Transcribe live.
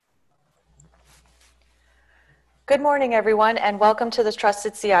Good morning, everyone, and welcome to the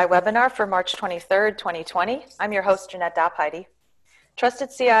Trusted CI webinar for March 23rd, 2020. I'm your host, Jeanette Dopheide.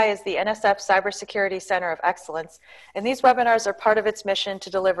 Trusted CI is the NSF Cybersecurity Center of Excellence, and these webinars are part of its mission to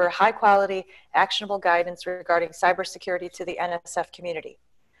deliver high-quality, actionable guidance regarding cybersecurity to the NSF community.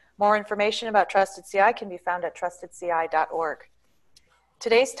 More information about Trusted CI can be found at trustedci.org.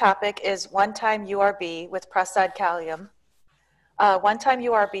 Today's topic is One-Time URB with Prasad Kalyam. One-Time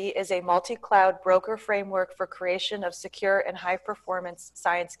URB is a multi-cloud broker framework for creation of secure and high-performance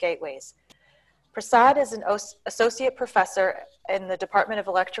science gateways. Prasad is an associate professor in the Department of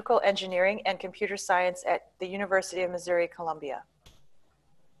Electrical Engineering and Computer Science at the University of Missouri-Columbia.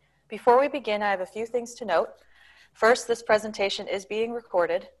 Before we begin, I have a few things to note. First, this presentation is being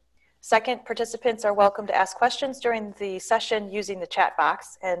recorded. Second, participants are welcome to ask questions during the session using the chat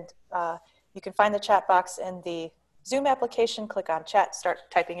box, and you can find the chat box in the Zoom application. Click on chat, start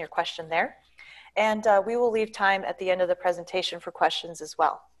typing your question there. And we will leave time at the end of the presentation for questions as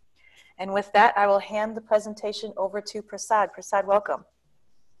well. And with that, I will hand the presentation over to Prasad. Prasad, welcome.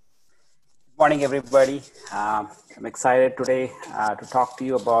 Good morning, everybody. I'm excited today to talk to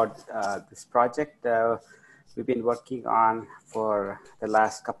you about this project we've been working on for the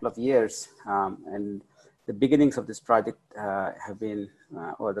last couple of years. And the beginnings of this project have been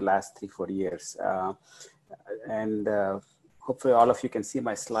over the last 3-4 years. And hopefully all of you can see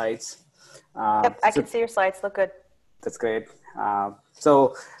my slides. Yep, I can see your slides, look good. That's great.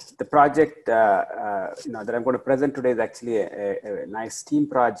 So the project that I'm going to present today is actually a nice team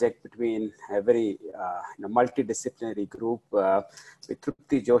project between a very multidisciplinary group with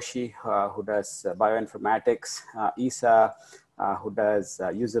Trupti Joshi, who does bioinformatics, Isa, who does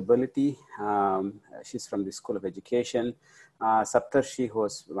usability. She's from the School of Education. Saptarshi, who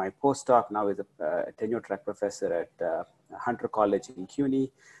was my postdoc, now is a tenure track professor at Hunter College in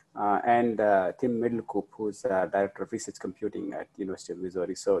CUNY, and Tim Middlecoop, who's Director of Research Computing at University of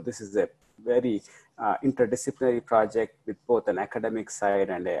Missouri. So this is a very interdisciplinary project with both an academic side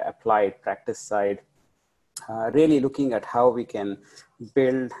and an applied practice side, really looking at how we can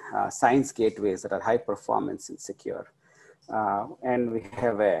build science gateways that are high performance and secure. And we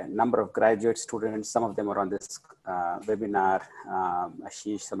have a number of graduate students. Some of them are on this webinar,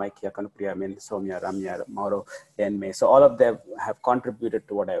 Ashish, Samaikya, Kanupriya, Min, Soumya, Ramya, Mauro, and May. So all of them have contributed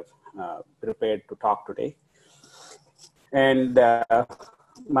to what I've prepared to talk today. And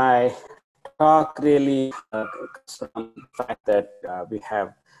my talk really comes from the fact that we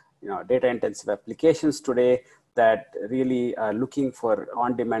have data intensive applications today that really are looking for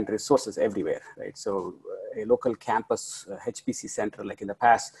on-demand resources everywhere, right? So a local campus HPC center like in the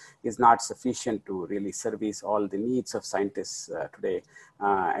past is not sufficient to really service all the needs of scientists today.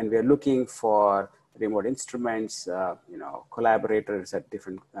 And we're looking for remote instruments, collaborators at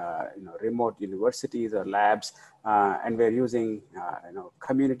different, remote universities or labs. And we're using,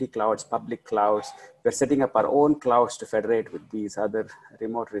 community clouds, public clouds. We're setting up our own clouds to federate with these other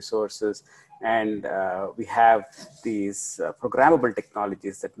remote resources. And we have these programmable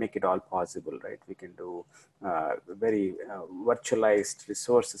technologies that make it all possible, right? We can do very virtualized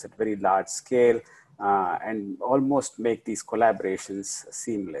resources at very large scale and almost make these collaborations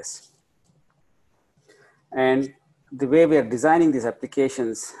seamless. And the way we are designing these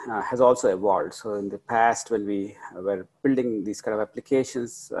applications has also evolved. So in the past, when we were building these kind of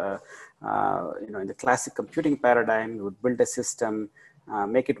applications, in the classic computing paradigm, we would build a system,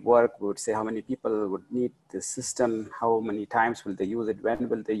 make it work. We would say how many people would need this system, how many times will they use it, when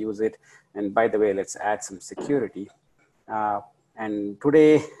will they use it, and by the way, let's add some security. And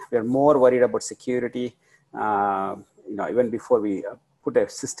today, we're more worried about security, even before we put a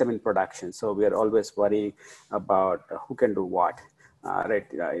system in production. So we are always worrying about who can do what. Right,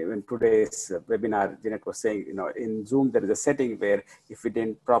 even today's webinar, Jeanette was saying, in Zoom, there is a setting where if we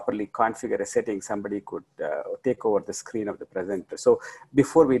didn't properly configure a setting, somebody could take over the screen of the presenter. So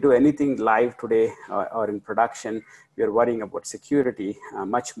before we do anything live today or in production, we are worrying about security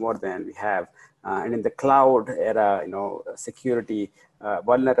much more than we have. And in the cloud era, security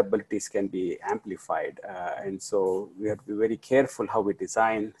vulnerabilities can be amplified. And so we have to be very careful how we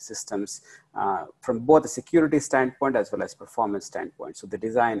design systems from both a security standpoint as well as performance standpoint. So the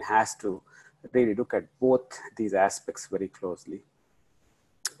design has to really look at both these aspects very closely.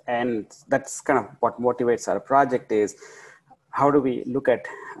 And that's kind of what motivates our project is, how do we look at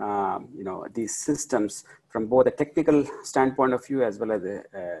these systems from both a technical standpoint of view as well as a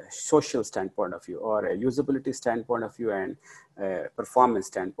social standpoint of view, or a usability standpoint of view and a performance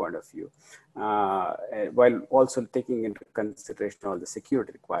standpoint of view, while also taking into consideration all the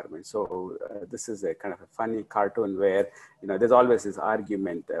security requirements. So this is a kind of a funny cartoon where, there's always this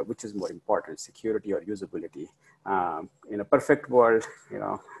argument, which is more important, security or usability. In a perfect world,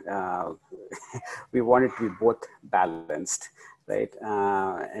 we want it to be both balanced, right?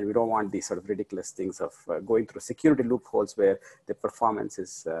 And we don't want these sort of ridiculous things of going through security loopholes where the performance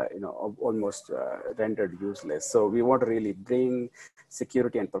is, almost rendered useless. So we want to really bring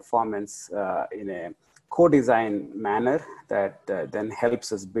security and performance in a co-design manner that then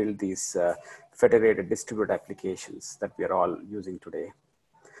helps us build these federated distributed applications that we are all using today.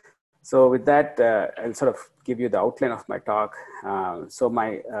 So with that, I'll sort of give you the outline of my talk. So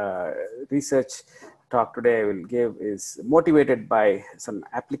my research talk today I will give is motivated by some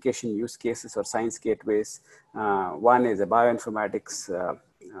application use cases or science gateways. One is a bioinformatics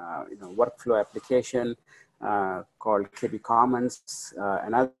workflow application called KB Commons.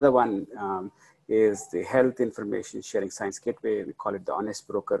 Another one is the health information sharing science gateway. We call it the Honest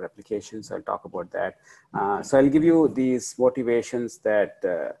Broker application. So I'll talk about that. So I'll give you these motivations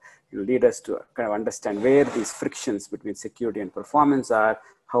that lead us to kind of understand where these frictions between security and performance are,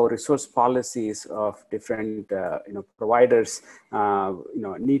 how resource policies of different providers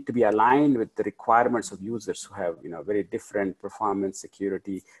need to be aligned with the requirements of users who have very different performance,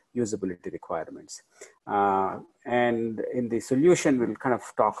 security, usability requirements. And in the solution, we'll kind of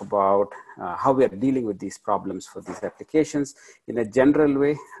talk about how we are dealing with these problems for these applications in a general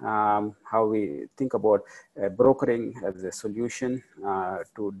way, how we think about brokering as a solution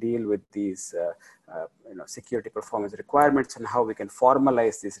to deal with these security performance requirements, and how we can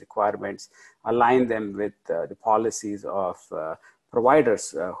formalize these requirements, align them with the policies of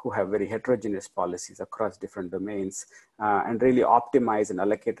providers who have very heterogeneous policies across different domains, and really optimize and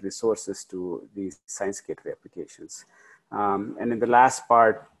allocate resources to these science gateway applications. And in the last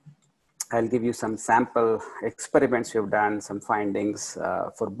part, I'll give you some sample experiments we've done, some findings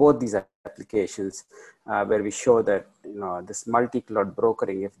for both these applications, where we show that this multi-cloud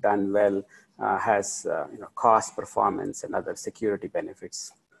brokering, if done well, has cost, performance, and other security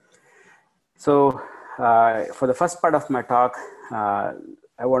benefits. So for the first part of my talk,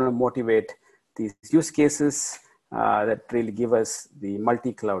 I want to motivate these use cases that really give us the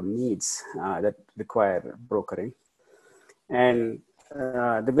multi-cloud needs that require brokering. And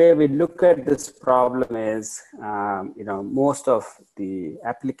the way we look at this problem is, most of the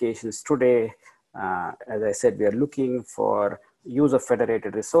applications today, as I said, we are looking for use of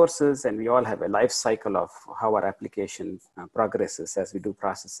federated resources, and we all have a life cycle of how our application progresses as we do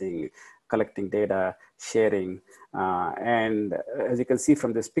processing, collecting data, sharing. And as you can see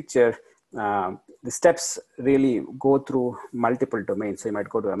from this picture, the steps really go through multiple domains. So you might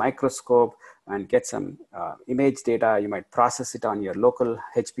go to a microscope and get some image data. You might process it on your local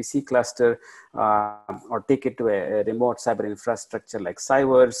HPC cluster, or take it to a remote cyber infrastructure like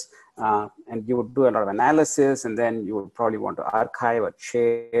Cyvers, and you would do a lot of analysis, and then you would probably want to archive or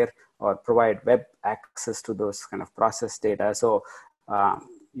share or provide web access to those kind of processed data. So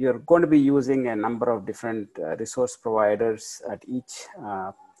you're going to be using a number of different resource providers at each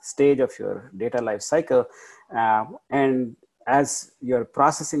stage of your data life cycle. And as you're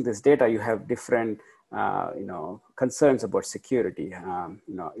processing this data, you have different concerns about security.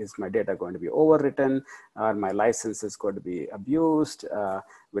 Is my data going to be overwritten? Are my licenses going to be abused?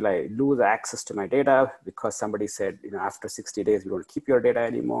 Will I lose access to my data because somebody said, after 60 days, we don't keep your data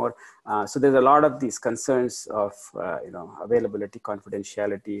anymore? So there's a lot of these concerns of, availability,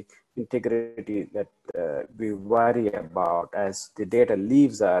 confidentiality, integrity that we worry about as the data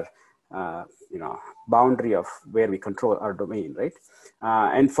leaves our, boundary of where we control our domain, right?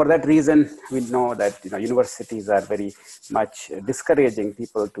 And for that reason, we know that universities are very much discouraging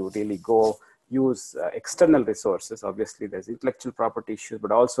people to really go use external resources. Obviously, there's intellectual property issues,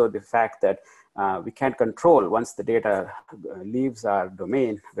 but also the fact that we can't control once the data leaves our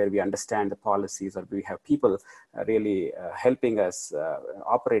domain, where we understand the policies, or we have people really helping us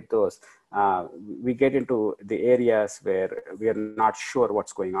operate those. We get into the areas where we are not sure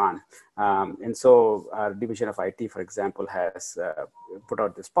what's going on. And so our division of IT, for example, has put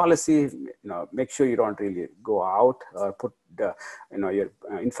out this policy, make sure you don't really go out or put your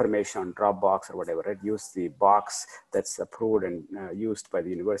information on Dropbox or whatever, right? Use the box that's approved and used by the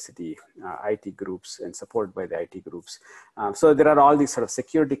university IT groups and supported by the IT groups. So there are all these sort of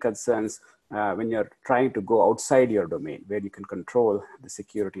security concerns when you're trying to go outside your domain, where you can control the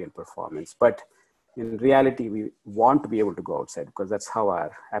security and performance. But in reality, we want to be able to go outside because that's how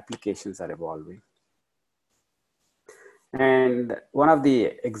our applications are evolving. And one of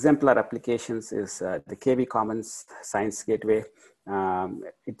the exemplar applications is the KB Commons Science Gateway.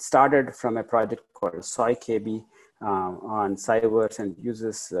 It started from a project called SoyKB on Cyverse and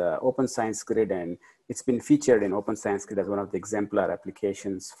uses Open Science Grid, and it's been featured in Open Science Grid as one of the exemplar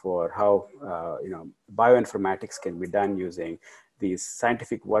applications for how bioinformatics can be done using these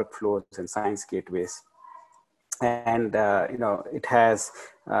scientific workflows and science gateways. And it has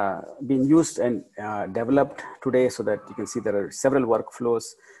been used and developed today, so that you can see there are several workflows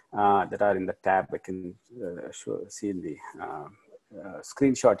that are in the tab. I can see in the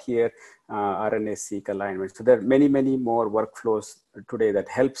screenshot here, RNA-seq alignment. So there are many, many more workflows today that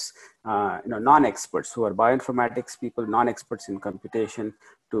helps non-experts who are bioinformatics people, non-experts in computation,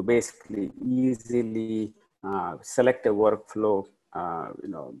 to basically easily select a workflow,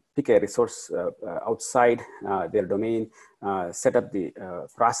 pick a resource outside their domain, set up the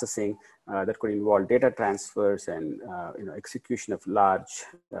processing that could involve data transfers and execution of large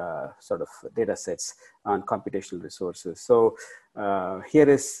sort of data sets on computational resources. So here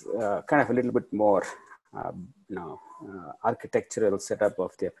is kind of a little bit more architectural setup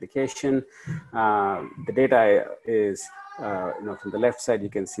of the application. The data is from the left side, you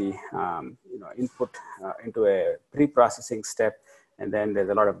can see input into a pre-processing step, and then there's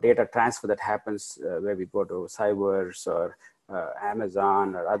a lot of data transfer that happens where we go to Cyverse or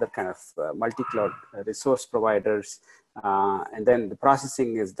Amazon or other kind of multi-cloud resource providers. And then the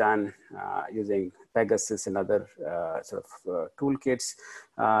processing is done using Pegasus and other toolkits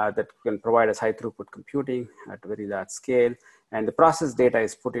that can provide us high throughput computing at a very large scale. And the process data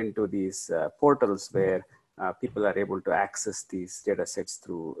is put into these portals where people are able to access these data sets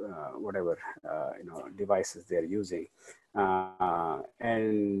through whatever devices they're using.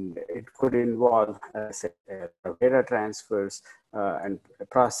 And it could involve, as I said, data transfers and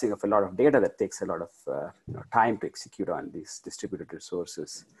processing of a lot of data that takes a lot of time to execute on these distributed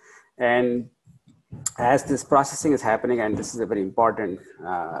resources. And as this processing is happening, and this is a very important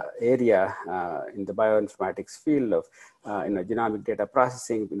area in the bioinformatics field of genomic data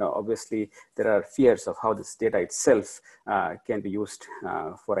processing, obviously there are fears of how this data itself can be used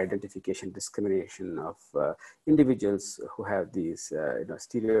for identification, discrimination of individuals who have these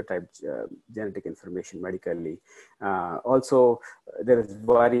stereotyped genetic information medically. Also, there is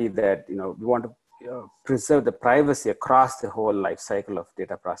worry that we want to preserve the privacy across the whole life cycle of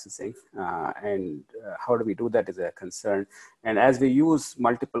data processing. And how do we do that is a concern. And as we use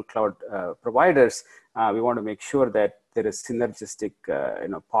multiple cloud providers, we want to make sure that there is synergistic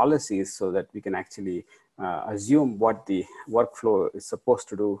policies so that we can actually assume what the workflow is supposed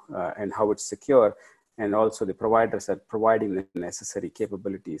to do and how it's secure. And also the providers are providing the necessary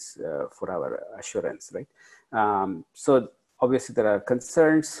capabilities for our assurance, right? So obviously there are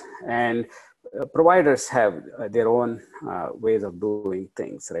concerns, and providers have their own ways of doing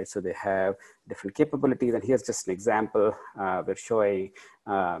things, right? So they have different capabilities. And here's just an example. We're showing,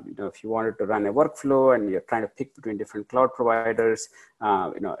 if you wanted to run a workflow and you're trying to pick between different cloud providers,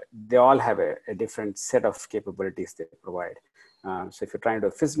 they all have a different set of capabilities they provide. So if you're trying to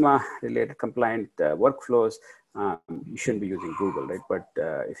do FISMA related compliant workflows, you shouldn't be using Google, right? But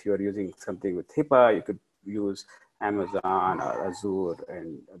if you're using something with HIPAA, you could use Amazon or Azure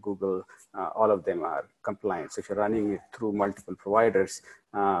and Google. All of them are compliant. So if you're running it through multiple providers,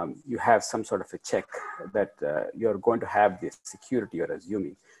 you have some sort of a check that you're going to have the security you're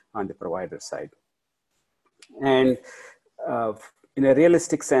assuming on the provider side. And in a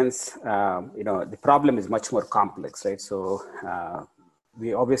realistic sense, the problem is much more complex, right? So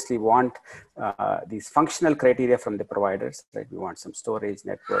we obviously want these functional criteria from the providers, right? We want some storage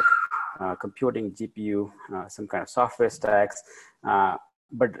network, computing, GPU, some kind of software stacks.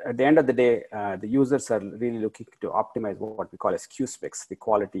 But at the end of the day, the users are really looking to optimize what we call as Q specs, the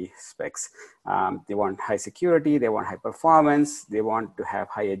quality specs. They want high security, they want high performance, they want to have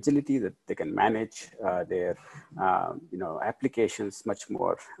high agility that they can manage their applications much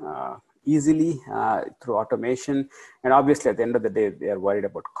more easily through automation. And obviously at the end of the day, they are worried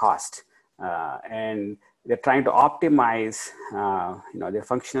about cost. And they're trying to optimize their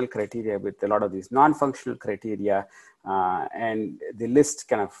functional criteria with a lot of these non-functional criteria. And the list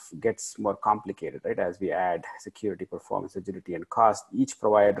kind of gets more complicated, right? As we add security, performance, agility, and cost, each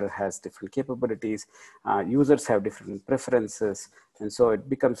provider has different capabilities. Users have different preferences. And so it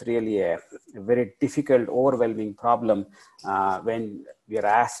becomes really a very difficult, overwhelming problem when we are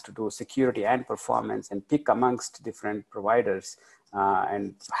asked to do security and performance and pick amongst different providers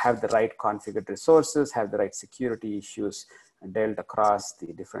and have the right configured resources, have the right security issues dealt across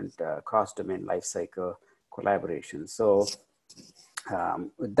the different cross-domain lifecycle collaboration. So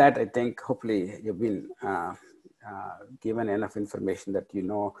with that, I think hopefully you've been given enough information that you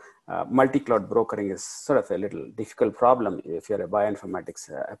know multi-cloud brokering is sort of a little difficult problem if you're a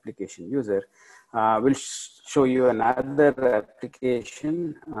bioinformatics application user. We'll show you another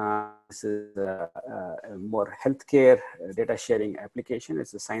application. This is a more healthcare data sharing application.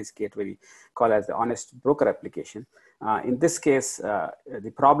 It's a Science Gateway we call as the Honest Broker application. In this case,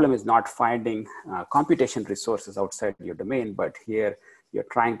 the problem is not finding computation resources outside your domain, but here you're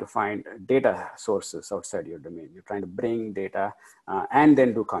trying to find data sources outside your domain. You're trying to bring data and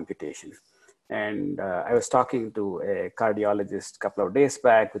then do computation. And I was talking to a cardiologist a couple of days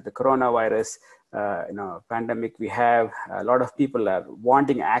back with the coronavirus pandemic. We have a lot of people are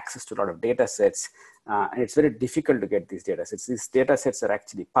wanting access to a lot of data sets, and it's very difficult to get these data sets. These data sets are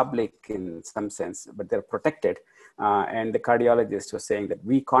actually public in some sense, but they're protected. And the cardiologist was saying that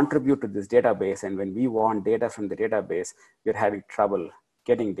we contribute to this database, and when we want data from the database, we're having trouble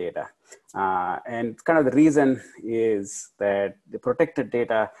getting data. And kind of the reason is that the protected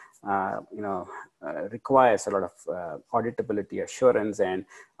data requires a lot of auditability assurance and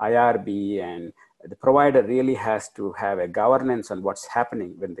IRB, and the provider really has to have a governance on what's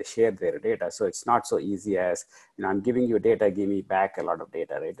happening when they share their data. So it's not so easy as, I'm giving you data, give me back a lot of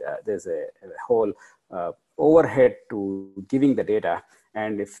data, right? There's a whole overhead to giving the data.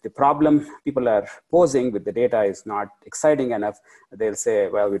 And if the problem people are posing with the data is not exciting enough, they'll say,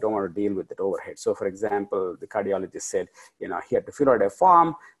 well, we don't want to deal with that overhead. So for example, the cardiologist said, he had to fill out a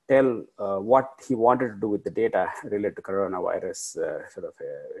form, tell what he wanted to do with the data related to coronavirus,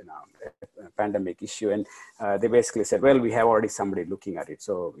 a pandemic issue. And they basically said, well, we have already somebody looking at it.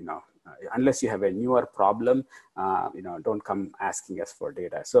 So, unless you have a newer problem, don't come asking us for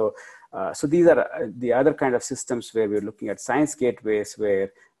data. So these are the other kind of systems where we're looking at science gateways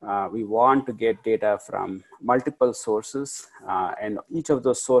where we want to get data from multiple sources. And each of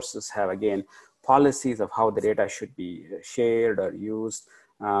those sources have, again, policies of how the data should be shared or used,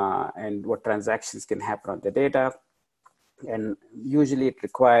 and what transactions can happen on the data. And usually it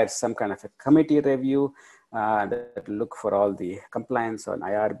requires some kind of a committee review that look for all the compliance on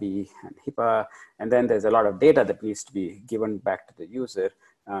IRB and HIPAA. And then there's a lot of data that needs to be given back to the user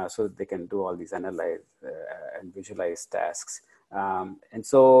so that they can do all these analyze and visualize tasks. And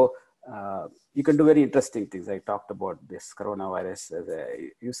so you can do very interesting things. I talked about this coronavirus as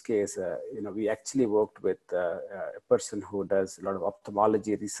a use case. We actually worked with a person who does a lot of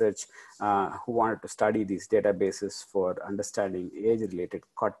ophthalmology research, who wanted to study these databases for understanding age-related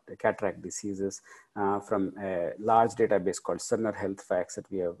cataract diseases from a large database called Cerner Health Facts that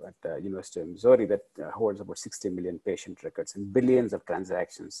we have at University of Missouri that holds about 60 million patient records and billions of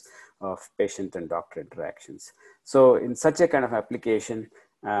transactions of patient and doctor interactions. So in such a kind of application,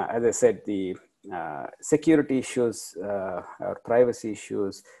 as I said, the security issues or privacy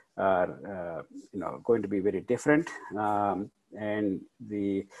issues are going to be very different. And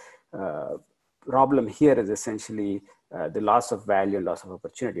the problem here is essentially the loss of value and loss of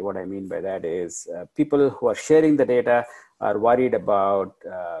opportunity. What I mean by that is people who are sharing the data are worried about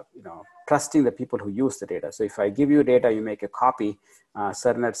trusting the people who use the data. So if I give you data, you make a copy,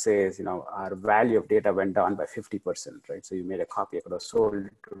 Cerner says, our value of data went down by 50%, right? So you made a copy, it could have sold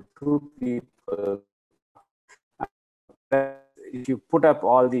to 2 people. If you put up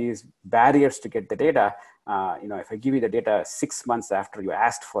all these barriers to get the data, if I give you the data 6 months after you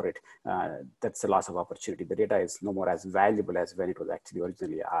asked for it, that's a loss of opportunity. The data is no more as valuable as when it was actually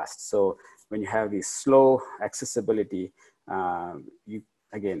originally asked. So when you have this slow accessibility, you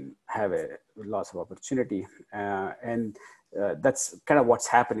again have a loss of opportunity. And that's kind of what's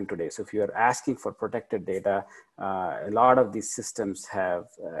happening today. So if you're asking for protected data, a lot of these systems have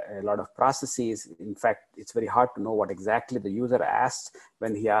a lot of processes. In fact, it's very hard to know what exactly the user asked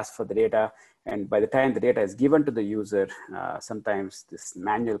when he asked for the data. And by the time the data is given to the user, sometimes this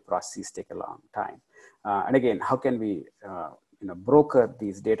manual processes take a long time. And again, how can we broker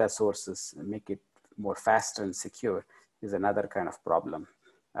these data sources and make it more faster and secure is another kind of problem.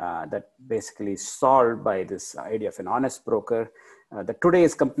 That basically is solved by this idea of an honest broker that today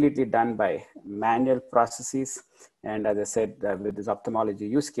is completely done by manual processes. And as I said, with this ophthalmology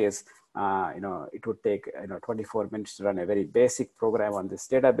use case, it would take 24 minutes to run a very basic program on this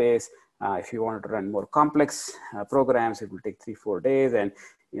database. If you wanted to run more complex programs, it will take 3-4 days. And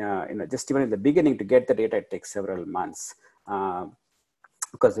just even in the beginning to get the data, it takes several months.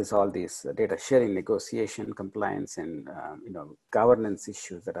 Because there's all these data sharing, negotiation, compliance, and governance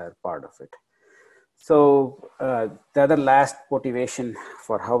issues that are part of it. The other last motivation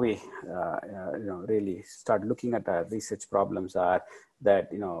for how we really start looking at our research problems are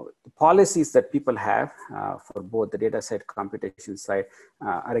that the policies that people have for both the data side computation side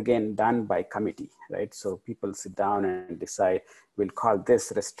are again done by committee, right? So people sit down and decide, we'll call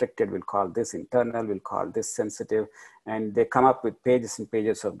this restricted, we'll call this internal, we'll call this sensitive, and they come up with pages and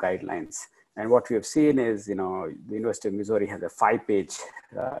pages of guidelines. And what we have seen is, the University of Missouri has a 5-page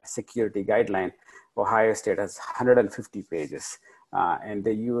security guideline. Ohio State has 150 pages. And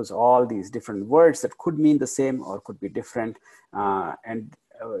they use all these different words that could mean the same or could be different.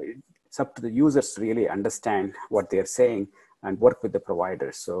 It's up to the users to really understand what they're saying and work with the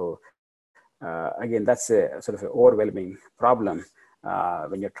providers. So again, that's a sort of an overwhelming problem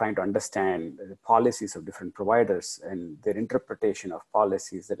when you're trying to understand the policies of different providers and their interpretation of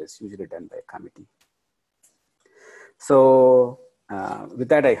policies that is usually done by a committee. So with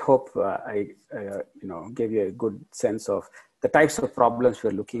that, I hope I gave you a good sense of the types of problems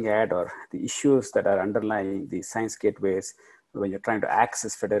we're looking at or the issues that are underlying the science gateways when you're trying to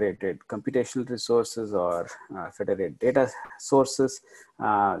access federated computational resources or federated data sources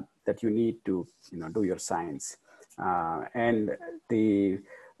that you need to do your science. And the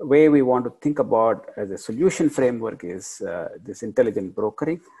way we want to think about as a solution framework is this intelligent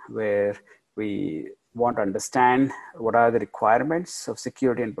brokering, where we want to understand what are the requirements of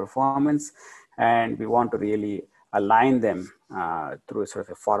security and performance, and we want to really align them through a sort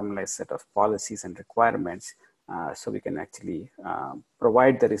of a formalized set of policies and requirements so we can actually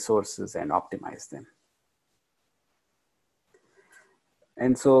provide the resources and optimize them.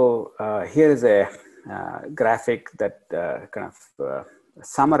 And so here is a graphic that kind of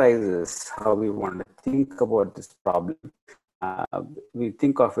summarizes how we want to think about this problem. We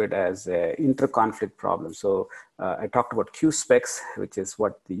think of it as an inter-conflict problem. So I talked about Q specs, which is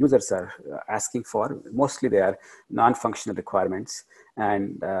what the users are asking for. Mostly they are non-functional requirements.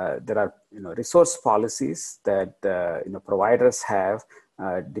 And there are resource policies that providers have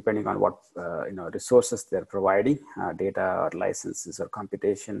depending on what resources they're providing, data or licenses or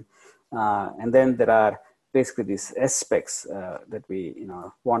computation. And then there are basically these S specs that we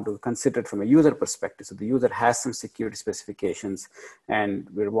want to consider from a user perspective. So the user has some security specifications, and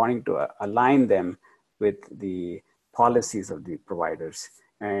we're wanting to align them with the policies of the providers.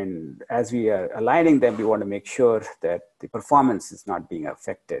 And as we are aligning them, we want to make sure that the performance is not being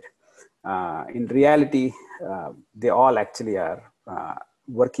affected. In reality, they all actually are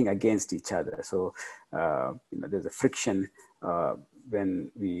working against each other. So there's a friction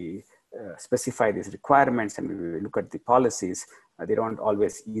when we specify these requirements and we look at the policies, they don't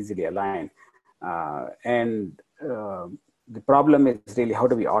always easily align. The problem is really, how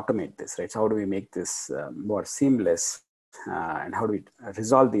do we automate this, right? So how do we make this more seamless and how do we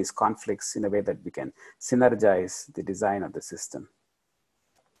resolve these conflicts in a way that we can synergize the design of the system?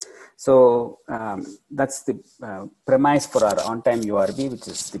 So that's the premise for our on-time URB, which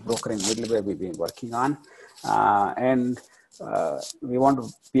is the brokering middleware we've been working on. We want to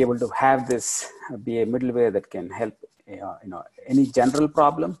be able to have this be a middleware that can help any general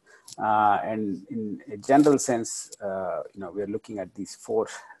problem. And in a general sense, we're looking at these 4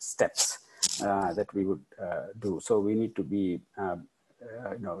 steps that we would do. So we need to be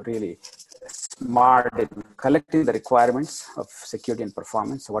really smart in collecting the requirements of security and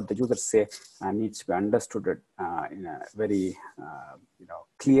performance. So what the users say needs to be understood in a very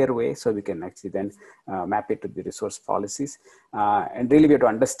clear way, so we can actually then map it to the resource policies. And really we have to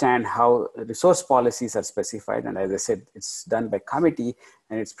understand how resource policies are specified. And as I said, it's done by committee,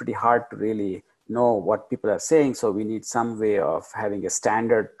 and it's pretty hard to really know what people are saying. So we need some way of having a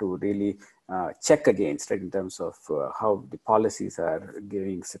standard to really check against, right, in terms of how the policies are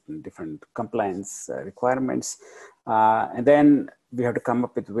giving certain different compliance requirements. And then we have to come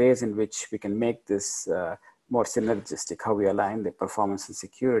up with ways in which we can make this more synergistic, how we align the performance and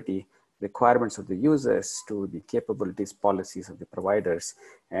security requirements of the users to the capabilities, policies of the providers.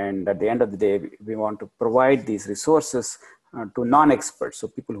 And at the end of the day, we want to provide these resources to non-experts, so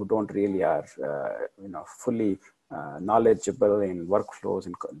people who don't really are fully knowledgeable in workflows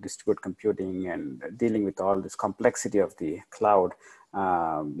and distributed computing and dealing with all this complexity of the cloud.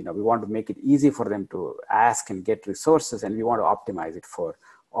 We want to make it easy for them to ask and get resources, and we want to optimize it for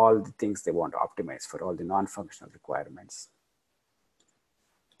all the things they want to optimize for, all the non-functional requirements.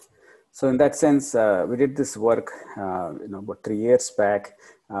 So in that sense, we did this work about 3 years back,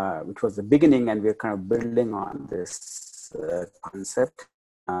 which was the beginning, and we're kind of building on this concept.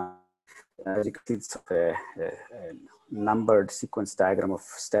 As you can see, it's a numbered sequence diagram of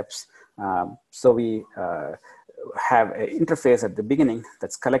steps. So we have an interface at the beginning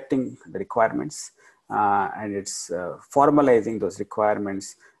that's collecting the requirements. and it's formalizing those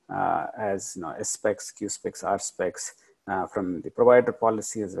requirements as S specs, Q specs, R specs from the provider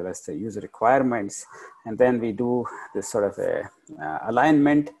policy as well as the user requirements. And then we do this sort of a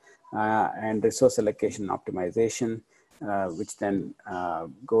alignment and resource allocation optimization, which then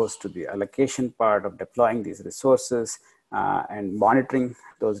goes to the allocation part of deploying these resources and monitoring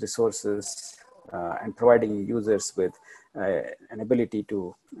those resources and providing users with an ability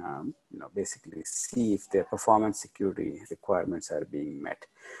to basically see if their performance security requirements are being met.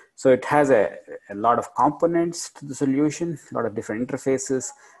 So it has a lot of components to the solution, a lot of different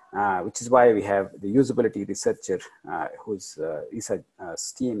interfaces, which is why we have the usability researcher who's Isa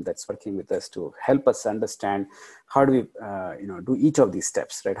team that's working with us to help us understand how do we do each of these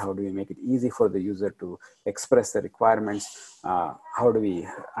steps, right? How do we make it easy for the user to express the requirements? How do we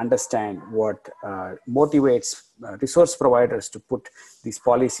understand what motivates resource providers to put these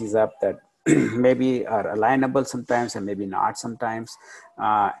policies up that maybe are alignable sometimes and maybe not sometimes,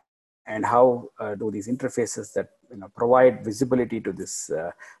 and how do these interfaces that provide visibility to this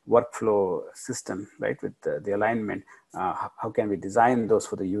workflow system, right, with the alignment, how can we design those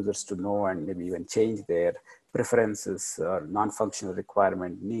for the users to know and maybe even change their preferences or non-functional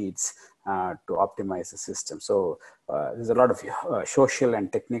requirement needs to optimize the system. So there's a lot of social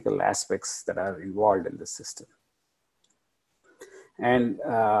and technical aspects that are involved in the system. And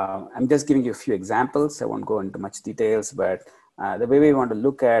I'm just giving you a few examples. I won't go into much details, but the way we want to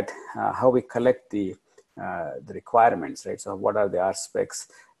look at how we collect the requirements, right? So what are the R specs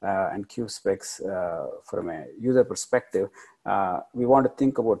and Q specs from a user perspective? We want to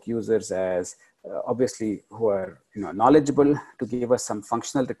think about users as obviously who are knowledgeable to give us some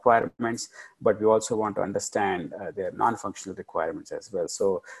functional requirements, but we also want to understand their non-functional requirements as well.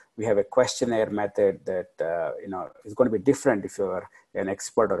 So we have a questionnaire method that is going to be different if you're an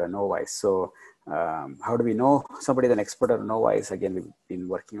expert or a novice. So how do we know somebody is an expert or a novice? Again, we've been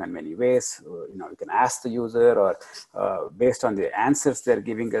working on many ways. We can ask the user, or based on the answers they're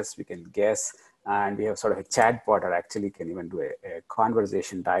giving us, we can guess. And we have sort of a chatbot, or actually can even do a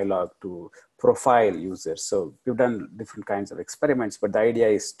conversation dialogue to profile users. So we've done different kinds of experiments, but the idea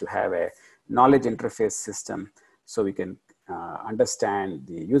is to have a knowledge interface system so we can understand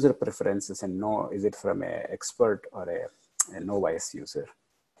the user preferences and know, is it from an expert or a novice user.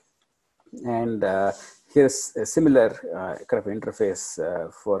 And here's a similar kind of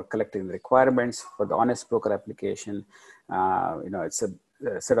interface for collecting the requirements for the Honest Broker application. It's a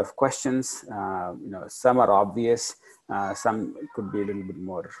set of questions. Some are obvious. Some could be a little bit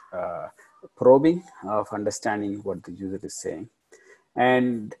more probing of understanding what the user is saying.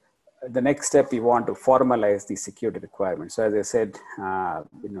 And the next step, we want to formalize the security requirements. So as I said,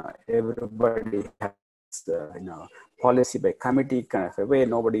 everybody has policy by committee kind of a way.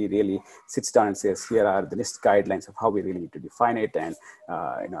 Nobody really sits down and says, here are the NIST guidelines of how we really need to define it. And,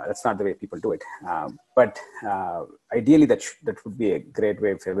 that's not the way people do it. But ideally, that would be a great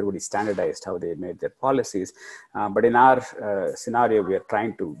way if everybody standardized how they made their policies. But in our scenario, we are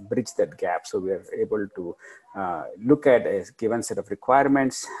trying to bridge that gap. So we are able to look at a given set of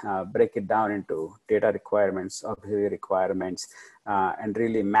requirements, break it down into data requirements, auxiliary requirements, and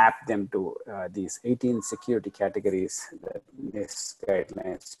really map them to these 18 security categories that NIST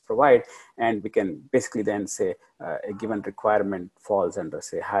guidelines provide. And we can basically then say a given requirement falls under,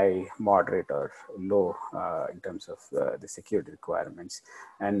 say, high, moderate, or low in terms of the security requirements.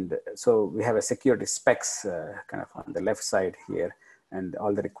 And so we have a security specs kind of on the left side here, and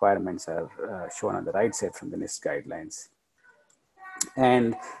all the requirements are shown on the right side from the NIST guidelines.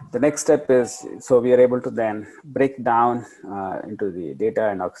 And the next step is, so we are able to then break down into the data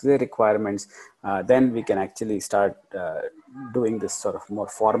and auxiliary requirements. Then we can actually start doing this sort of more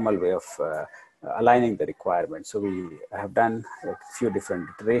formal way of aligning the requirements. So we have done a few different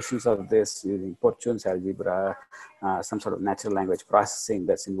iterations of this using Portune's algebra, some sort of natural language processing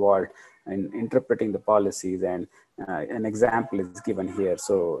that's involved in interpreting the policies. And an example is given here.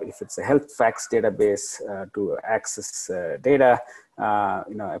 So if it's a health facts database to access data,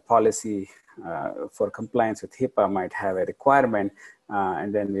 a policy for compliance with HIPAA might have a requirement,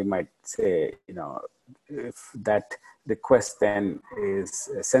 and then we might say, if that request then is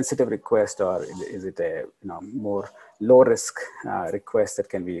a sensitive request, or is it a more low risk request that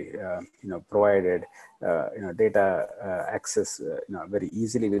can be provided data access very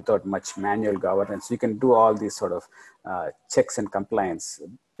easily without much manual governance. You can do all these sort of checks and compliance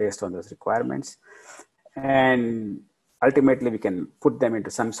based on those requirements, and ultimately we can put them into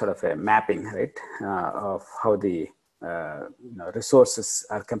some sort of a mapping, right, of how the resources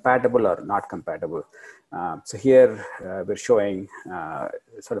are compatible or not compatible. So here we're showing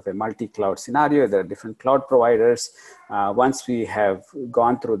sort of a multi-cloud scenario. There are different cloud providers. Once we have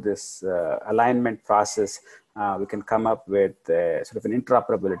gone through this alignment process, we can come up with sort of an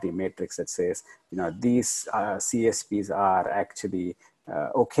interoperability matrix that says, these CSPs are actually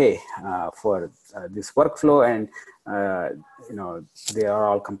okay for this workflow, and they are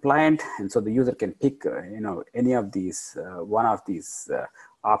all compliant, and so the user can pick any of these one of these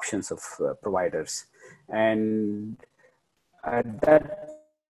options of providers. And at that,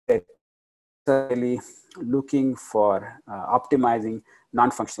 really looking for optimizing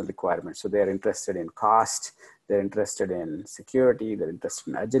non-functional requirements. So they're interested in cost, they're interested in security, they're interested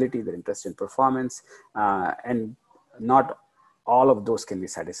in agility, they're interested in performance, and not all of those can be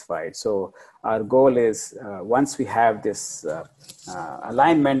satisfied. So our goal is once we have this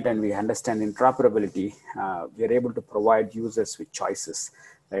alignment and we understand interoperability, we are able to provide users with choices.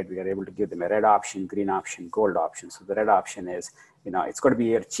 Right? We are able to give them a red option, green option, gold option. So the red option is, it's going to be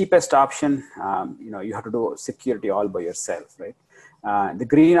your cheapest option. You have to do security all by yourself, right? The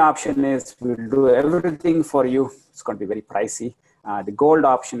green option is we'll do everything for you. It's going to be very pricey. The gold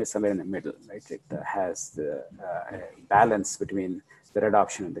option is somewhere in the middle, right? It has the balance between the red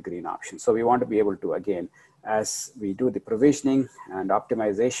option and the green option. So we want to be able to, again, as we do the provisioning and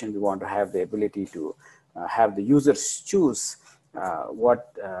optimization, we want to have the ability to have the users choose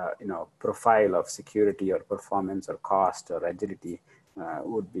what profile of security or performance or cost or agility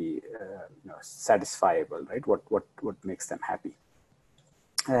would be satisfiable, right? What makes them happy.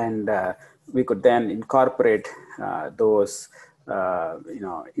 And we could then incorporate those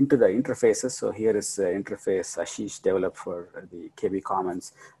into the interfaces. So here is the interface Ashish developed for the KB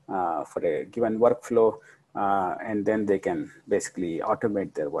Commons for a given workflow, and then they can basically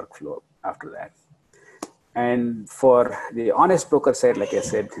automate their workflow after that. And for the honest broker side, like I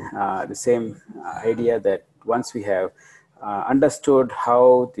said, the same idea that once we have understood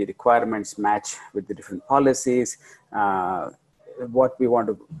how the requirements match with the different policies, what we want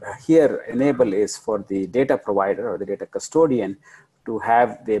to here enable is for the data provider or the data custodian to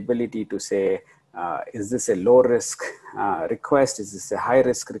have the ability to say, is this a low risk request? Is this a high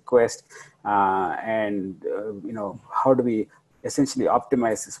risk request? And how do we essentially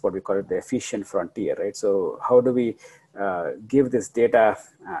optimize this, what we call it the efficient frontier, right? So how do we give this data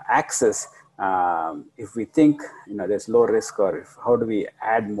access if we think there's low risk, or how do we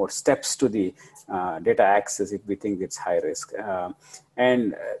add more steps to the data access if we think it's high risk?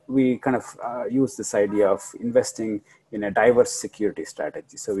 And we kind of use this idea of investing in a diverse security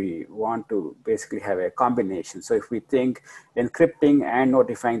strategy. So we want to basically have a combination. So if we think encrypting and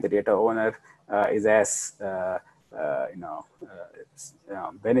notifying the data owner is as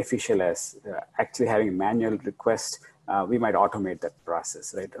beneficial as actually having manual request, we might automate that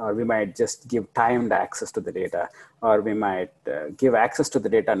process, right? Or we might just give timed access to the data, or we might give access to the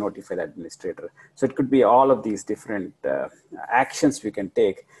data, notify the administrator. So it could be all of these different actions we can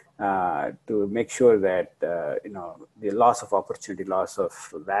take to make sure that the loss of opportunity, loss of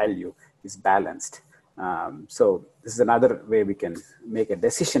value is balanced. So this is another way we can make a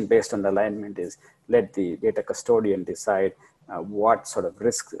decision based on the alignment, is let the data custodian decide what sort of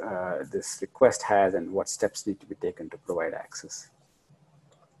risk this request has and what steps need to be taken to provide access.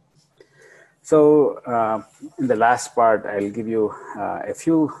 So in the last part, I'll give you a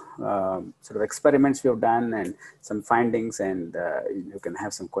few sort of experiments we have done and some findings, and you can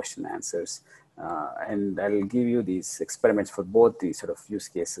have some question answers. And I'll give you these experiments for both the sort of use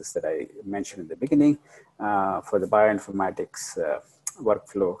cases that I mentioned in the beginning, for the bioinformatics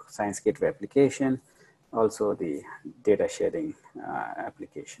workflow science gateway application, also the data sharing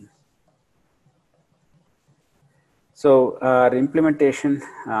application. So our implementation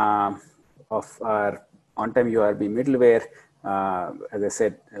of our on-time URB middleware, as I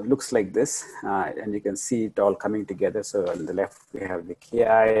said, looks like this, and you can see it all coming together. So on the left, we have the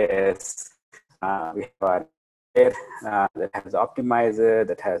KIS, we have our that has optimizer,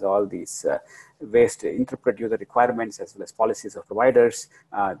 that has all these ways to interpret user requirements as well as policies of providers,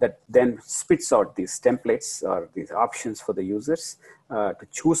 that then spits out these templates or these options for the users to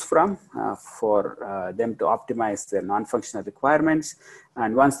choose from for them to optimize their non-functional requirements.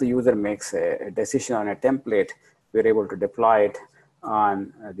 And once the user makes a decision on a template, we're able to deploy it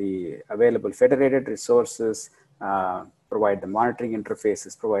on the available federated resources, provide the monitoring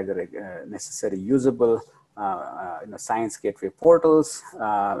interfaces, provide the necessary usable science gateway portals,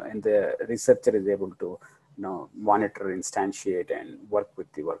 and the researcher is able to monitor, instantiate, and work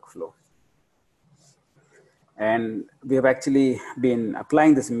with the workflow. And we have actually been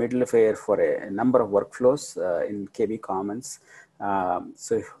applying this middleware for a number of workflows in KB Commons.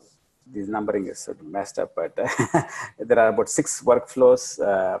 So this numbering is sort of messed up, but there are about 6 workflows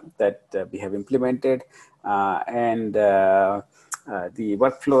that we have implemented. And the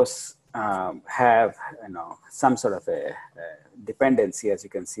workflows have some sort of a dependency, as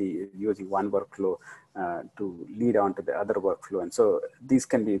you can see, using one workflow to lead on to the other workflow. And so these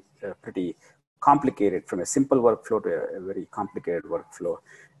can be pretty complicated, from a simple workflow to a very complicated workflow.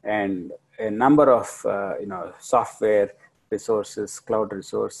 And a number of software resources, cloud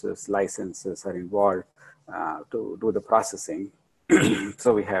resources, licenses are involved to do the processing.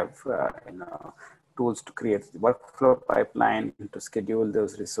 So we have tools to create the workflow pipeline, to schedule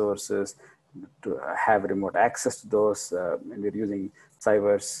those resources, to have remote access to those, and we're using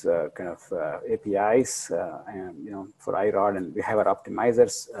Cyber's APIs, for IROD, and we have our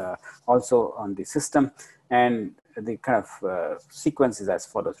optimizers also on the system. And the kind of sequence is as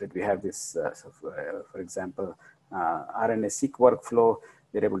follows, right? We have this, for example, RNA-seq workflow.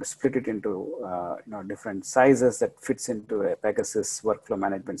 We're able to split it into different sizes that fits into a Pegasus workflow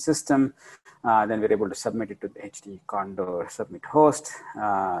management system. Then we're able to submit it to the HD Condor submit host,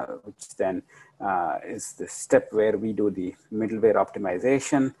 which then is the step where we do the middleware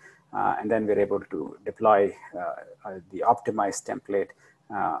optimization. And then we're able to deploy the optimized template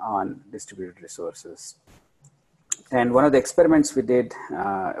on distributed resources. And one of the experiments we did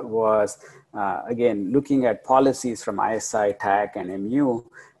was, again, looking at policies from ISI, TAC, and MU.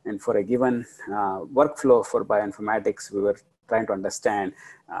 And for a given workflow for bioinformatics, we were trying to understand,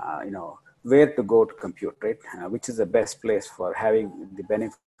 where to go to compute, right? Which is the best place for having the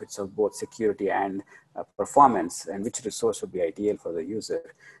benefits of both security and performance, and which resource would be ideal for the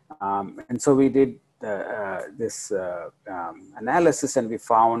user. And so we did this analysis, and we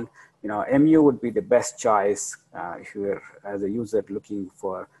found MU would be the best choice if you were, as a user, looking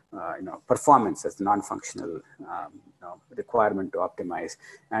for performance as a non-functional requirement to optimize.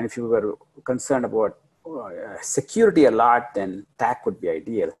 And if you were concerned about security a lot, then TAC would be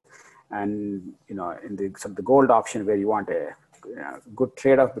ideal. And in the gold option, where you want a good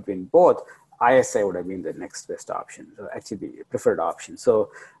trade-off between both, ISI would have been the next best option, so actually the preferred option.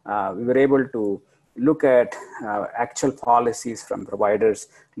 So we were able to look at actual policies from providers,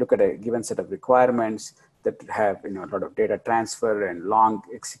 look at a given set of requirements that have a lot of data transfer and long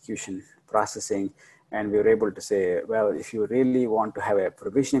execution processing. And we were able to say, well, if you really want to have a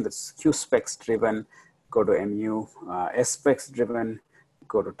provisioning that's QSpecs driven, go to MU, SPECs driven,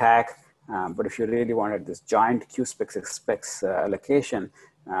 go to TAC. But if you really wanted this joint QSpecs SPECs allocation,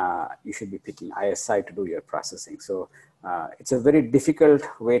 you should be picking ISI to do your processing. So it's a very difficult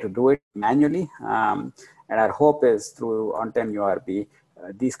way to do it manually. And our hope is through OnTime URB,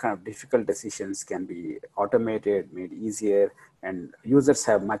 these kind of difficult decisions can be automated, made easier, and users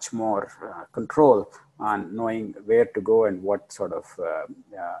have much more control on knowing where to go and what sort of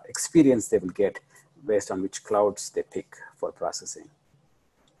experience they will get based on which clouds they pick for processing.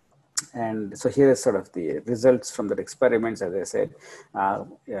 And so here is sort of the results from that experiments. As I said,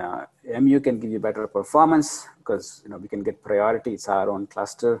 MU can give you better performance because we can get priority. It's our own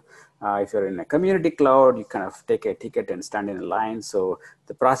cluster. If you're in a community cloud, you kind of take a ticket and stand in a line. So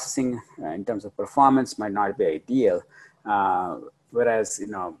the processing in terms of performance might not be ideal. Whereas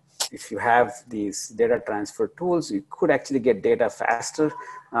if you have these data transfer tools, you could actually get data faster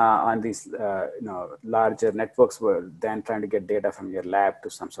on these larger networks than trying to get data from your lab to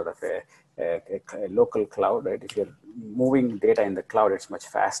some sort of a local cloud, right? If you're moving data in the cloud, it's much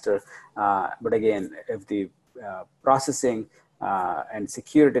faster. But again, if the processing and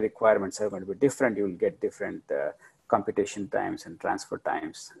security requirements are going to be different, you will get different computation times and transfer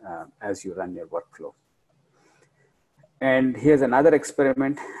times as you run your workflow. And here's another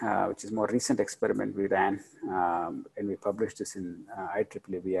experiment, which is more recent experiment we ran, and we published this in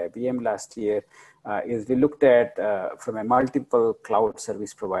IEEE IBM last year, is we looked at from a multiple cloud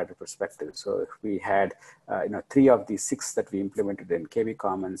service provider perspective. So if we had 3 of these 6 that we implemented in KB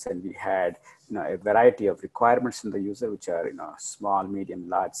Commons, and we had a variety of requirements from the user, which are small, medium,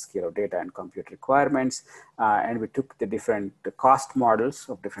 large scale of data and compute requirements, and we took the different cost models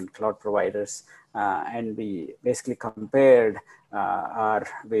of different cloud providers, and we basically compared our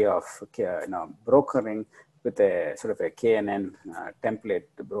way of brokering with a sort of a KNN template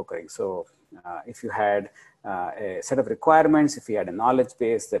brokering. So if you had a set of requirements, if you had a knowledge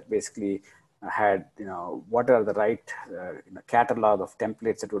base that basically had what are the right catalog of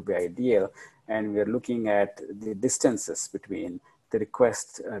templates that would be ideal, and we're looking at the distances between the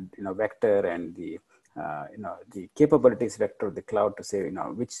request vector and the capabilities vector of the cloud to say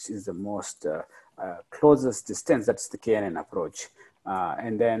which is the most closest distance, that's the KNN approach.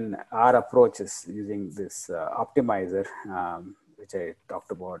 And then our approach is using this optimizer, which I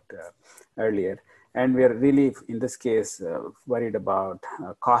talked about earlier. And we're really, in this case, worried about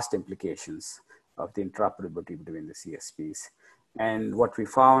cost implications of the interoperability between the CSPs. And what we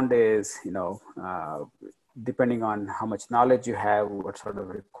found is, depending on how much knowledge you have, what sort of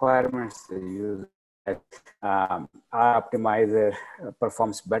requirements the user our optimizer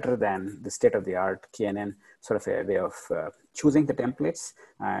performs better than the state-of-the-art KNN, sort of a way of choosing the templates,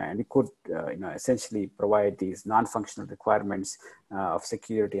 and we could, essentially provide these non-functional requirements of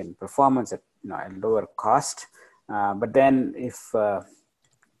security and performance at, a lower cost. But then, if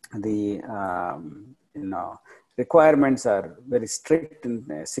the requirements are very strict in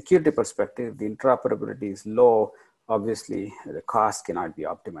a security perspective, the interoperability is low. Obviously, the cost cannot be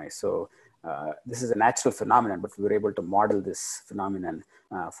optimized. So this is a natural phenomenon, but we were able to model this phenomenon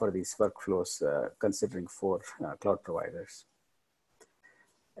for these workflows, considering 4 cloud providers.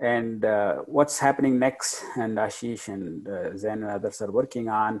 And what's happening next, and Ashish and Zen and others are working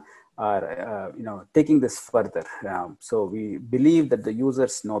on, are taking this further. So we believe that the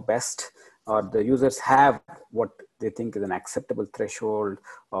users know best, or the users have what they think is an acceptable threshold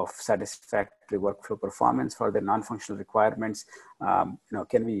of satisfactory workflow performance for their non-functional requirements.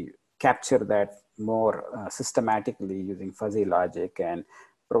 Can we capture that more systematically using fuzzy logic and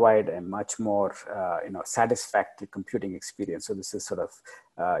provide a much more satisfactory computing experience? So this is sort of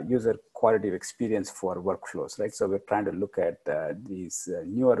user quality of experience for workflows, right? So we're trying to look at these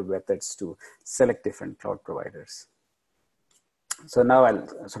newer methods to select different cloud providers. So now I'll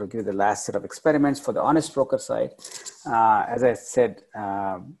sort of give you the last set of experiments for the honest broker side. As I said,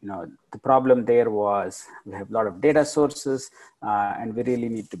 the problem there was we have a lot of data sources, and we really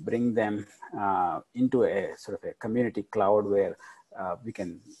need to bring them into a sort of a community cloud where we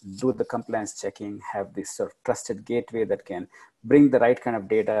can do the compliance checking, have this sort of trusted gateway that can bring the right kind of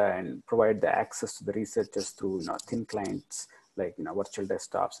data and provide the access to the researchers through thin clients, like virtual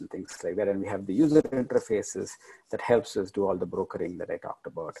desktops and things like that. And we have the user interfaces that helps us do all the brokering that I talked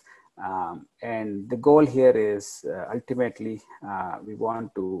about. And the goal here is ultimately we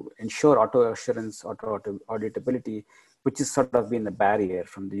want to ensure auto assurance, auto auditability, which has sort of been the barrier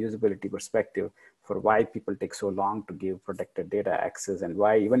from the usability perspective for why people take so long to give protected data access, and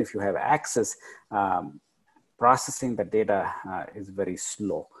why even if you have access, processing the data is very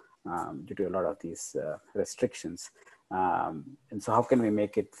slow due to a lot of these restrictions. And so how can we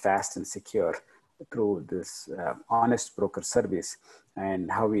make it fast and secure through this honest broker service,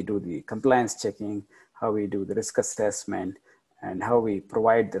 and how we do the compliance checking, how we do the risk assessment, and how we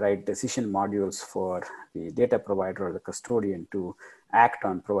provide the right decision modules for the data provider or the custodian to act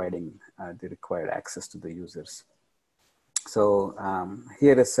on providing the required access to the users. So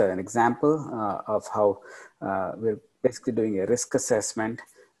here is an example of how we're basically doing a risk assessment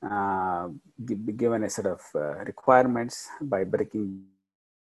given a set of requirements by breaking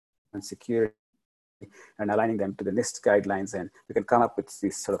security and aligning them to the NIST guidelines, and we can come up with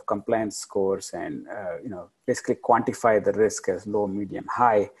these sort of compliance scores and basically quantify the risk as low, medium,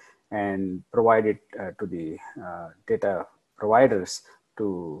 high, and provide it to the data providers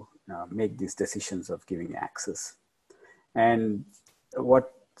to make these decisions of giving access. And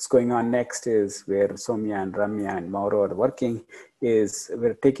what's going on next is where Soumya and Ramya and Mauro are working is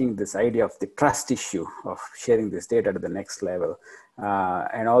we're taking this idea of the trust issue of sharing this data to the next level.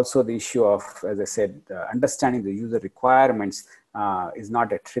 And also the issue of, as I said, understanding the user requirements is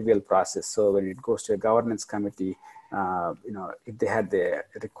not a trivial process. So when it goes to a governance committee, if they had the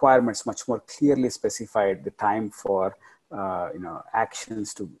requirements much more clearly specified, the time for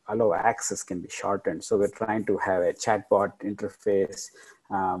actions to allow access can be shortened. So we're trying to have a chatbot interface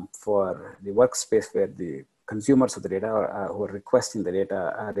for the workspace where the consumers of the data who are requesting the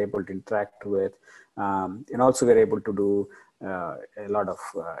data are able to interact with. And also we're able to do a lot of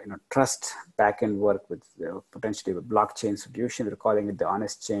trust backend work with potentially a blockchain solution. We're calling it the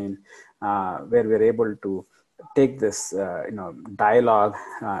Honest Chain, where we're able to take this dialogue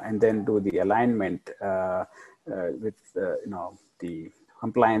and then do the alignment with the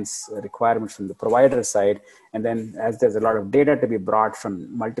compliance requirements from the provider side. And then as there's a lot of data to be brought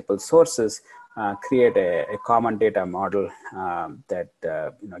from multiple sources, create a common data model that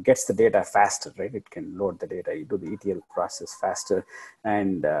gets the data faster, right? It can load the data, you do the ETL process faster,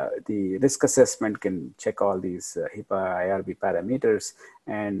 and the risk assessment can check all these HIPAA, IRB parameters.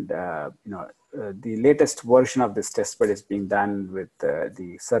 And the latest version of this testbed is being done with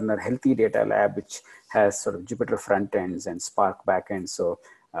the Cerner Healthy Data Lab, which has sort of Jupyter front ends and Spark backends. So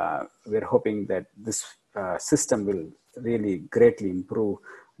we're hoping that this system will really greatly improve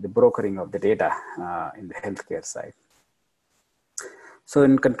the brokering of the data in the healthcare side. So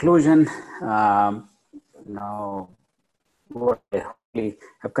in conclusion, now what I hopefully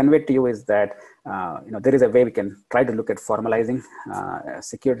have conveyed to you is that there is a way we can try to look at formalizing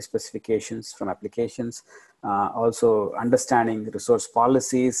security specifications from applications, also understanding resource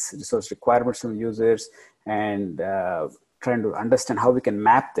policies, resource requirements from users, and trying to understand how we can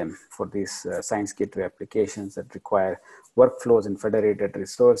map them for these science gateway applications that require workflows and federated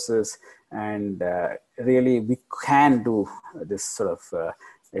resources. And really, we can do this sort of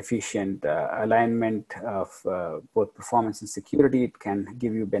efficient alignment of both performance and security. It can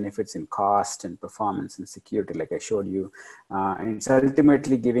give you benefits in cost and performance and security, like I showed you. And it's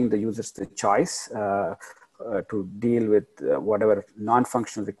ultimately giving the users the choice to deal with whatever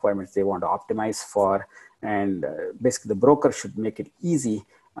non-functional requirements they want to optimize for. And basically, the broker should make it easy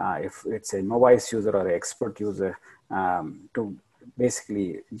if it's a novice user or an expert user to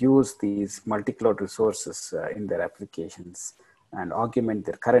basically use these multi-cloud resources in their applications and augment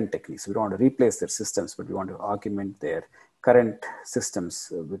their current techniques. We don't want to replace their systems, but we want to augment their current systems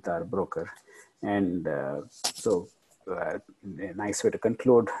with our broker. And so a nice way to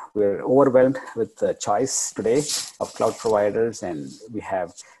conclude, we're overwhelmed with the choice today of cloud providers, and we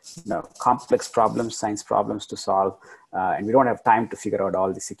have complex problems, science problems to solve, and we don't have time to figure out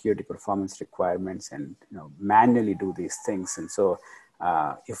all the security performance requirements and manually do these things. And so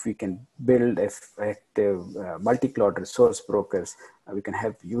if we can build effective multi-cloud resource brokers, we can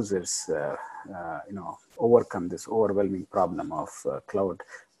help users overcome this overwhelming problem of cloud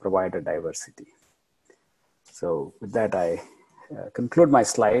provider diversity. So with that, I conclude my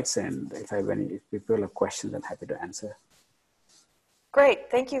slides, and if people have questions, I'm happy to answer. Great,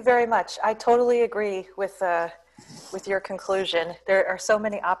 thank you very much. I totally agree with your conclusion. There are so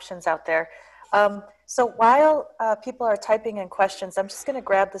many options out there. So while people are typing in questions, I'm just going to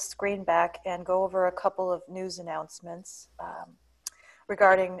grab the screen back and go over a couple of news announcements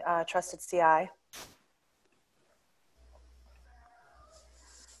regarding Trusted CI.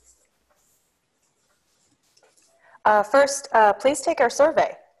 First, please take our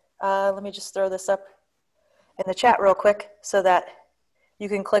survey. Let me just throw this up in the chat real quick so that you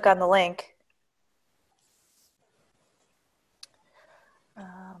can click on the link.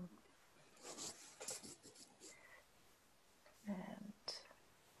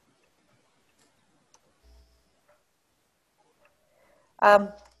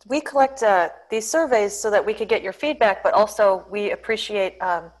 We collect these surveys so that we could get your feedback, but also we appreciate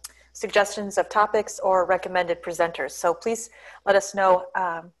suggestions of topics or recommended presenters. So please let us know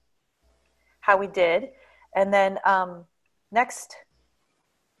how we did. And then next,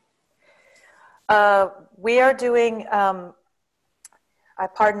 we are doing, I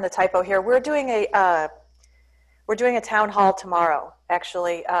pardon the typo here, we're doing a town hall tomorrow,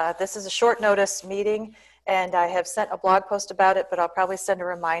 actually. This is a short notice meeting, and I have sent a blog post about it, but I'll probably send a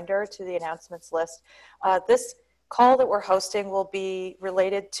reminder to the announcements list. This call that we're hosting will be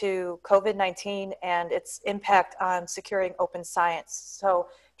related to COVID-19 and its impact on securing open science. So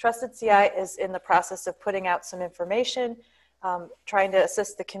Trusted CI is in the process of putting out some information, trying to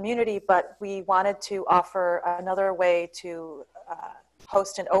assist the community, but we wanted to offer another way to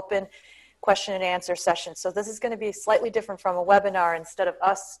host an open question and answer session. So this is going to be slightly different from a webinar. Instead of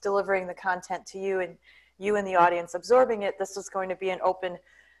us delivering the content to you and you in the audience absorbing it, this is going to be an open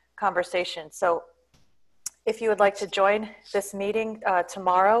conversation. So if you would like to join this meeting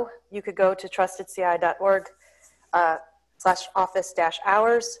tomorrow, you could go to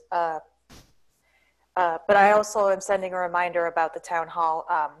trustedci.org/office-hours. But I also am sending a reminder about the town hall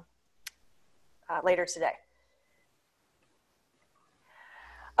later today.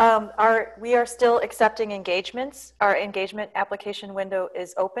 We are still accepting engagements. Our engagement application window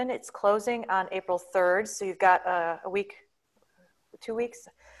is open. It's closing on April 3rd, so you've got a week, 2 weeks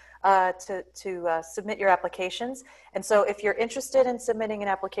to submit your applications. And so if you're interested in submitting an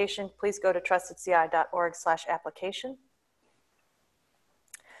application, please go to trustedci.org/application.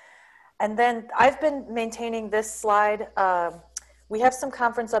 And then I've been maintaining this slide. We have some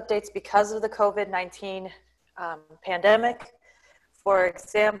conference updates because of the COVID-19 pandemic. For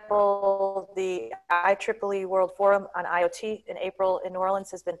example, the IEEE World Forum on IoT in April in New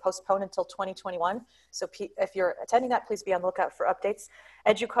Orleans has been postponed until 2021. So if you're attending that, please be on the lookout for updates.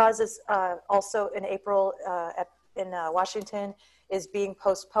 EDUCAUSE is also in April in Washington is being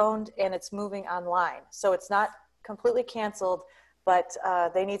postponed, and it's moving online. So it's not completely canceled, but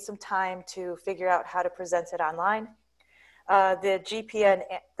they need some time to figure out how to present it online. The GPN,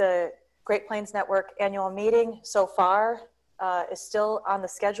 the Great Plains Network annual meeting so far is still on the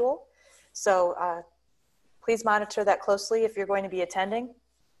schedule. So please monitor that closely if you're going to be attending.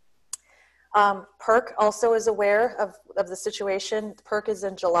 PERC also is aware of the situation. PERC is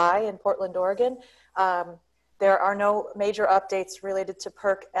in July in Portland, Oregon. There are no major updates related to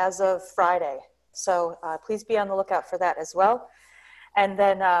PERC as of Friday. So please be on the lookout for that as well. And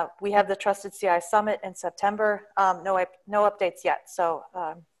then we have the Trusted CI Summit in September. No updates yet. So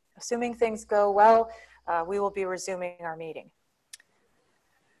assuming things go well, we will be resuming our meeting.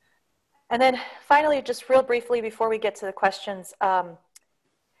 And then finally, just real briefly before we get to the questions, the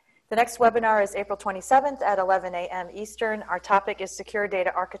next webinar is April 27th at 11 a.m. Eastern. Our topic is Secure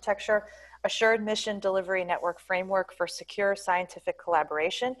Data Architecture, Assured Mission Delivery Network Framework for Secure Scientific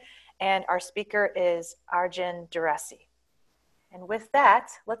Collaboration. And our speaker is Arjun Duresi. And with that,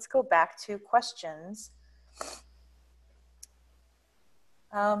 let's go back to questions.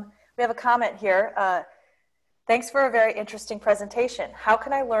 We have a comment here. Thanks for a very interesting presentation. How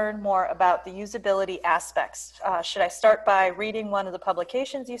can I learn more about the usability aspects? Should I start by reading one of the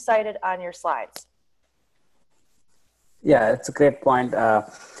publications you cited on your slides? Yeah, it's a great point.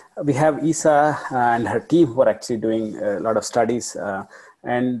 We have Isa and her team who are actually doing a lot of studies.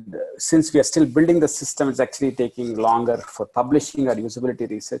 And since we are still building the system, it's actually taking longer for publishing our usability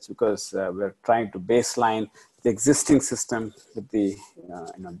research because we're trying to baseline the existing system with the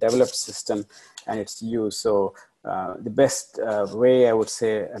developed system and its use. So the best way I would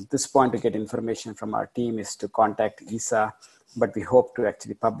say at this point to get information from our team is to contact Isa, but we hope to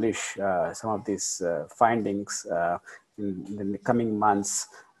actually publish some of these findings in the coming months.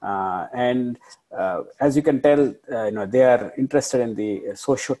 As you can tell, they are interested in the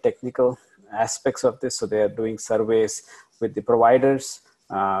socio-technical aspects of this. So they are doing surveys with the providers,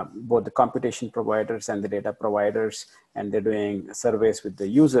 both the computation providers and the data providers, and they're doing surveys with the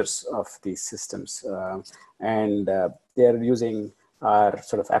users of these systems. They're using our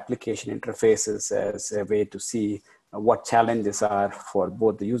sort of application interfaces as a way to see what challenges are for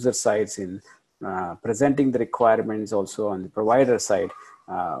both the user sides in presenting the requirements, also on the provider side,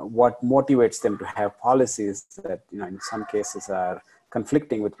 what motivates them to have policies that in some cases are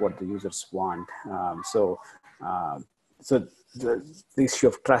conflicting with what the users want. So the issue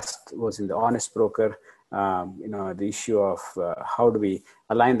of trust was in the honest broker. The issue of how do we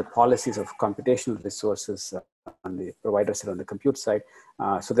align the policies of computational resources on the provider side, on the compute side.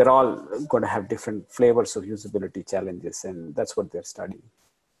 So they're all going to have different flavors of usability challenges, and that's what they're studying.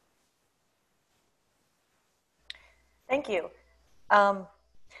 Thank you.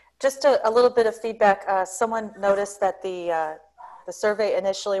 Just a little bit of feedback. Someone noticed that the survey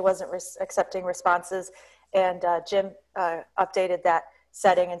initially wasn't accepting responses, and Jim updated that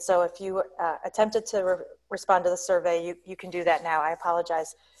setting. And so if you attempted to respond to the survey, you can do that now. I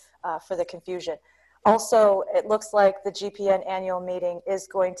apologize for the confusion. Also, it looks like the GPN annual meeting is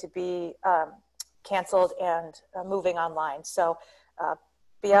going to be canceled and moving online. So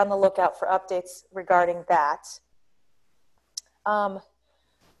be on the lookout for updates regarding that.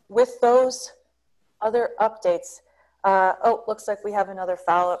 With those other updates, looks like we have another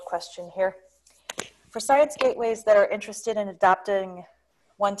follow-up question here. For science gateways that are interested in adopting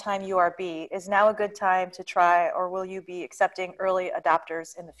one-time URB, is now a good time to try, or will you be accepting early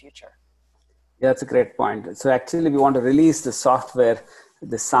adopters in the future? Yeah, that's a great point. So actually, we want to release the software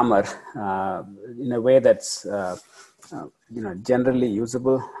this summer in a way that's generally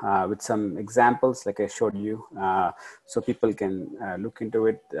usable with some examples like I showed you, so people can look into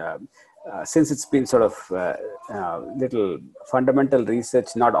it. Since it's been sort of little fundamental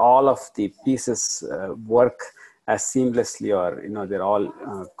research, not all of the pieces work as seamlessly, or they're all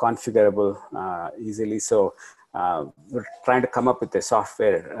configurable easily. So we're trying to come up with a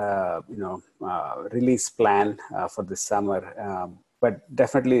software release plan for this summer. But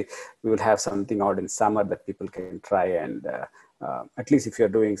definitely we will have something out in summer that people can try, and at least if you're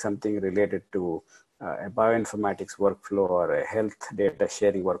doing something related to a bioinformatics workflow or a health data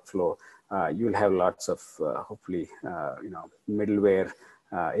sharing workflow, you'll have lots of hopefully middleware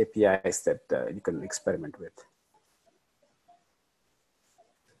APIs that you can experiment with.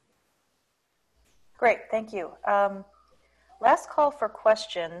 Great, thank you. Last call for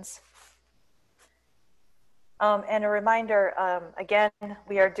questions. And a reminder, again,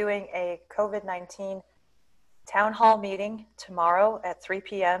 we are doing a COVID-19 town hall meeting tomorrow at 3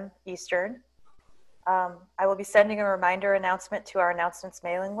 p.m. Eastern. I will be sending a reminder announcement to our announcements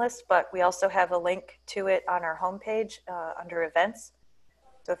mailing list, but we also have a link to it on our homepage under events.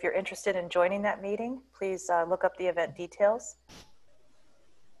 So if you're interested in joining that meeting, please look up the event details.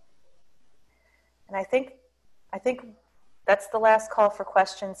 And I think that's the last call for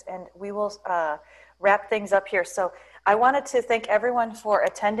questions, and we will wrap things up here. So I wanted to thank everyone for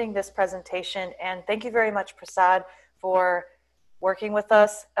attending this presentation, and thank you very much, Prasad, for working with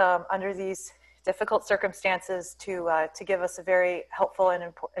us under these difficult circumstances to give us a very helpful and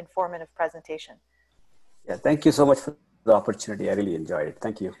informative presentation. Yeah, thank you so much for the opportunity. I really enjoyed it.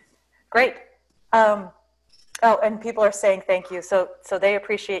 Thank you. Great. Oh, and people are saying thank you. So they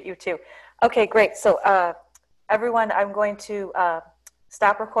appreciate you too. Okay, great. So everyone, I'm going to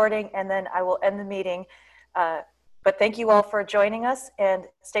stop recording and then I will end the meeting. But thank you all for joining us and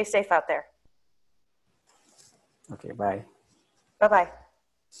stay safe out there. Okay, bye. Bye-bye.